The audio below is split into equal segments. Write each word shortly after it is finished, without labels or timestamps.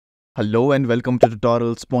Hello and welcome to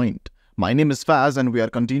TutorialsPoint. My name is Faz and we are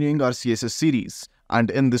continuing our CSS series. And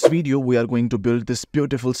in this video, we are going to build this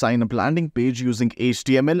beautiful sign-up landing page using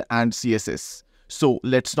HTML and CSS. So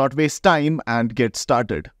let's not waste time and get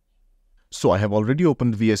started. So I have already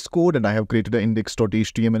opened VS Code and I have created an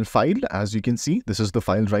index.html file. As you can see, this is the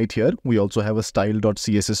file right here. We also have a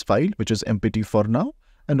style.css file, which is empty for now.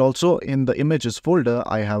 And also in the images folder,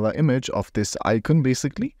 I have an image of this icon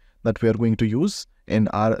basically that we are going to use in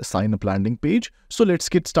our sign up landing page. So let's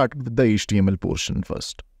get started with the HTML portion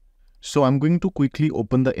first. So I'm going to quickly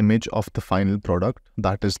open the image of the final product,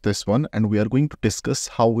 that is this one, and we are going to discuss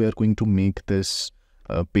how we are going to make this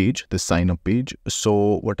page, this sign up page.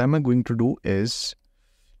 So what am I going to do is,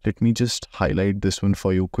 let me just highlight this one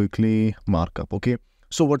for you quickly, markup. Okay.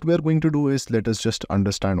 So what we are going to do is, let us just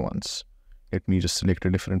understand once. Let me just select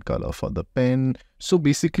a different color for the pen. So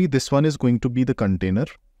basically this one is going to be the container.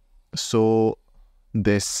 So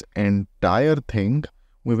this entire thing,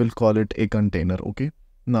 we will call it a container. Okay.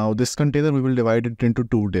 Now this container, we will divide it into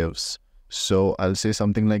two divs. So I'll say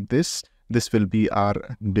something like this. This will be our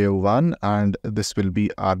div 1 and this will be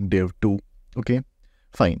our div 2. Okay,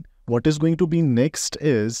 fine. What is going to be next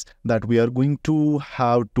is that we are going to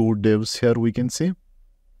have two divs here, we can say.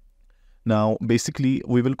 Now, basically,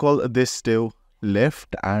 we will call this div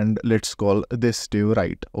left and let's call this div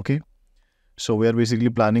right. Okay. So we are basically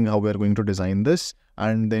planning how we are going to design this.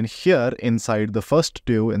 And then here inside the first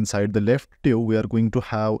div, inside the left div, we are going to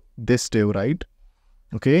have this div right.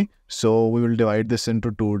 Okay. So we will divide this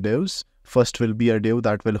into two divs. First will be a div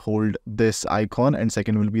that will hold this icon and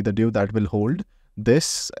second will be the div that will hold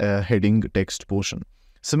this heading text portion.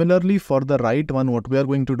 Similarly, for the right one, what we are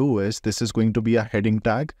going to do is this is going to be a heading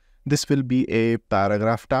tag. This will be a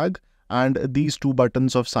paragraph tag, and these two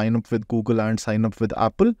buttons of sign up with Google and sign up with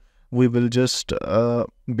Apple, we will just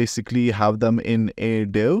basically have them in a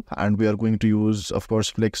div, and we are going to use, of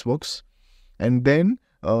course, Flexbox. And then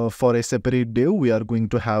for a separate div, we are going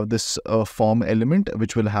to have this form element,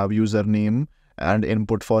 which will have username and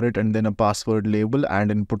input for it, and then a password label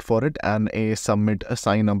and input for it, and a submit a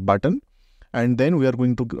sign up button. And then we are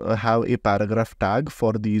going to have a paragraph tag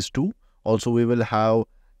for these two. Also, we will have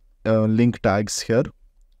link tags here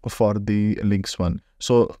for the links one.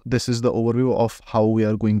 So this is the overview of how we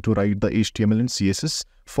are going to write the HTML and CSS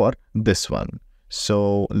for this one.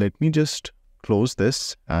 So let me just close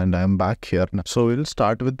this and I'm back here now. So we'll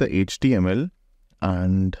start with the HTML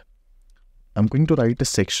and I'm going to write a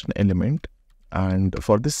section element. And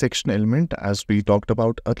for this section element, as we talked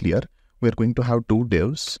about earlier, we're going to have two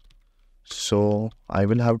divs. So I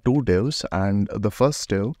will have two divs, and the first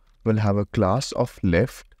div will have a class of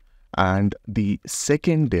left and the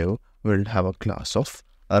second div will have a class of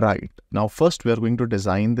right. Now first we are going to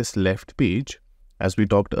design this left page. As we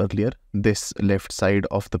talked earlier, this left side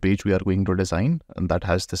of the page we are going to design, and that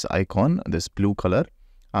has this icon, this blue color,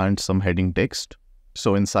 and some heading text.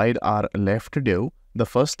 So inside our left div, the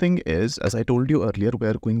first thing is, as I told you earlier, we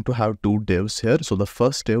are going to have two divs here. So the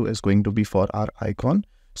first div is going to be for our icon.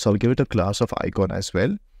 So I'll give it a class of icon as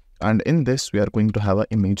well. And in this, we are going to have an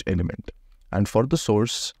image element. And for the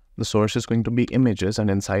source is going to be images, and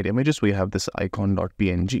inside images, we have this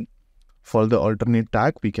icon.png. For the alternate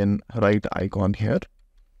tag, we can write icon here.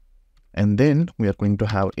 And then we are going to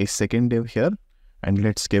have a second div here, and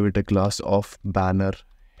let's give it a class of banner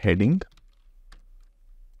heading.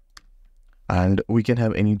 And we can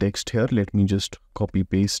have any text here. Let me just copy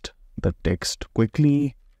paste the text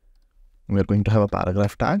quickly. We're going to have a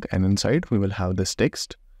paragraph tag, and inside we will have this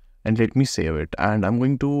text. And let me save it. And I'm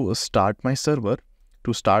going to start my server.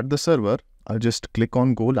 To start the server, I'll just click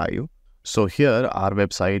on go live. So here our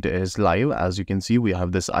website is live. As you can see, we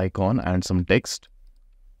have this icon and some text.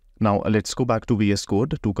 Now let's go back to VS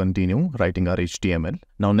Code to continue writing our HTML.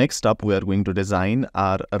 Now next up, we are going to design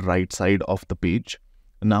our right side of the page.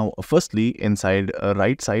 Now firstly, inside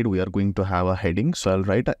right side, we are going to have a heading. So I'll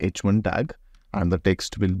write a h1 tag and the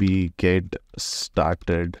text will be get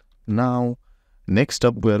started now. Next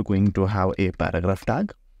up, we are going to have a paragraph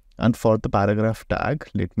tag. And for the paragraph tag,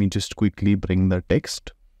 let me just quickly bring the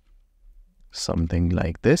text. Something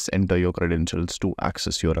like this. Enter your credentials to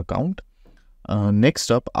access your account.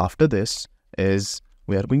 Next up, after this is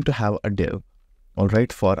we are going to have a div. All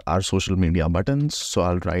right, for our social media buttons. So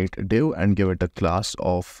I'll write div and give it a class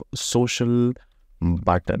of social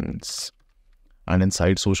buttons. And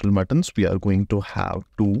inside social buttons, we are going to have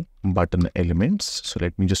two button elements. So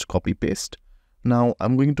let me just copy paste. Now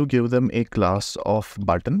I'm going to give them a class of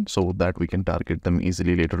button so that we can target them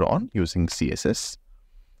easily later on using CSS.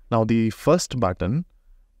 Now the first button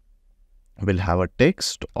will have a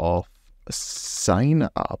text of sign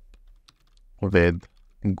up with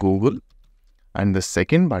Google, and the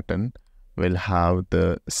second button will have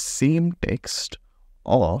the same text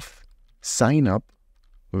of sign up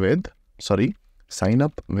with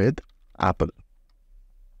Apple.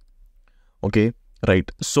 Okay, right.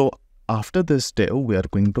 So after this div, we are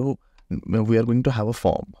going to have a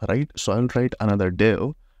form, right? So I'll write another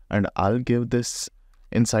div, and I'll give this,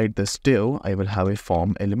 inside this div, I will have a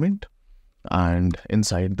form element. And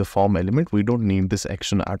inside the form element, we don't need this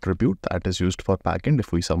action attribute that is used for backend.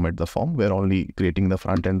 If we submit the form, we're only creating the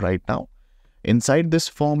front end right now. Inside this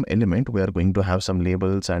form element, we are going to have some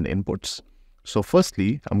labels and inputs. So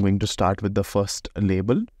firstly, I'm going to start with the first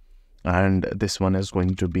label, and this one is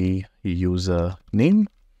going to be user name.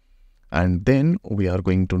 And then we are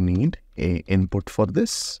going to need a input for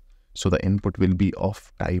this. So the input will be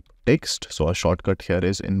of type text. So a shortcut here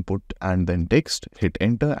is input and then text. Hit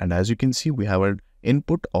enter, and as you can see, we have an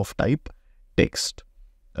input of type text,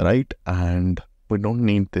 right? And we don't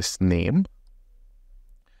need this name,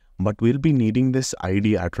 but we'll be needing this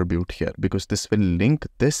ID attribute here because this will link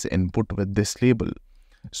this input with this label.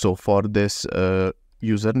 So for this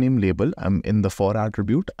username label, I'm in the for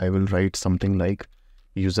attribute, I will write something like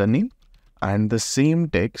username, and the same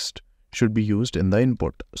text should be used in the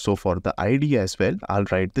input. So for the ID as well, I'll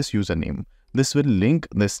write this username. This will link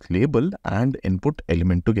this label and input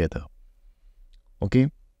element together.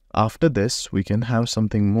 Okay. After this, we can have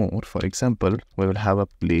something more. For example, we will have a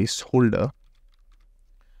placeholder,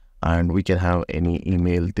 and we can have any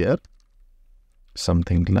email there,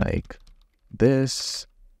 something like this.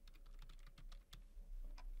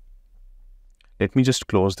 Let me just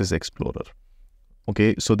close this Explorer.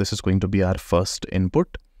 Okay, so this is going to be our first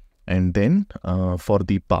input. And then for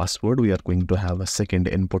the password, we are going to have a second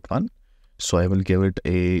input one. So I will give it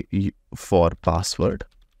a for password.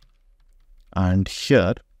 And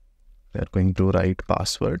here we are going to write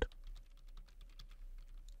password.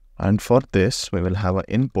 And for this, we will have an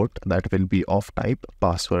input that will be of type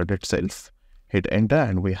password itself. Hit enter,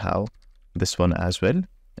 and we have this one as well.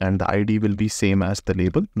 And the ID will be same as the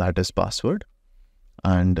label, that is password.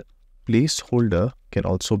 And placeholder can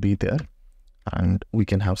also be there. And we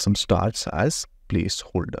can have some stars as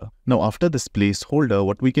placeholder. Now, after this placeholder,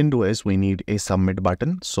 what we can do is we need a submit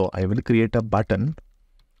button. So I will create a button,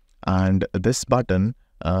 and this button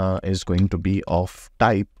is going to be of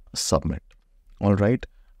type submit. All right.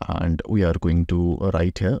 And we are going to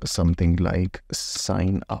write here something like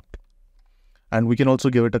sign up. And we can also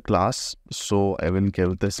give it a class. So I will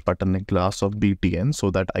give this button a class of btn so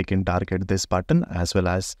that I can target this button as well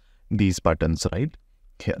as these buttons right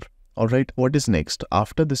here. All right, what is next?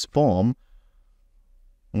 After this form,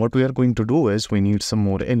 what we are going to do is we need some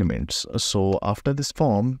more elements. So after this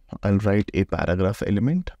form, I'll write a paragraph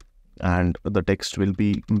element, and the text will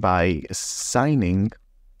be by signing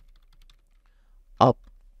up,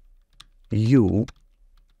 you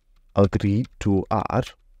agree to our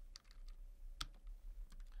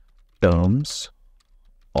terms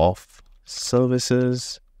of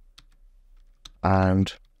services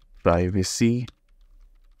and privacy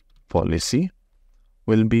policy.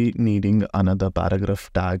 We'll be needing another paragraph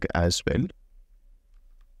tag as well,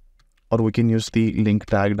 or we can use the link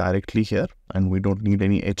tag directly here, and we don't need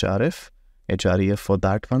any href for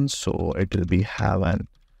that one. So it will be have an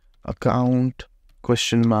account ?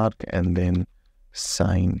 And then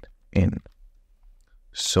sign in.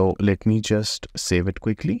 So let me just save it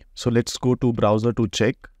quickly. So let's go to browser to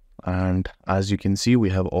check, and as you can see, we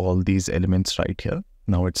have all these elements right here.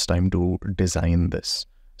 Now it's time to design this.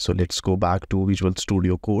 So let's go back to Visual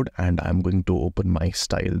Studio Code, and I'm going to open my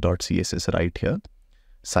style.css right here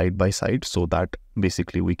side by side so that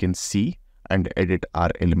basically we can see and edit our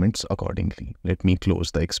elements accordingly. Let me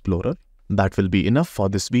close the Explorer. That will be enough for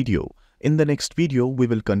this video. In the next video, we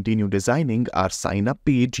will continue designing our sign up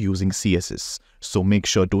page using CSS. So make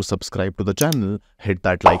sure to subscribe to the channel, hit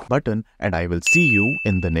that like button, and I will see you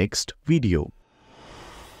in the next video.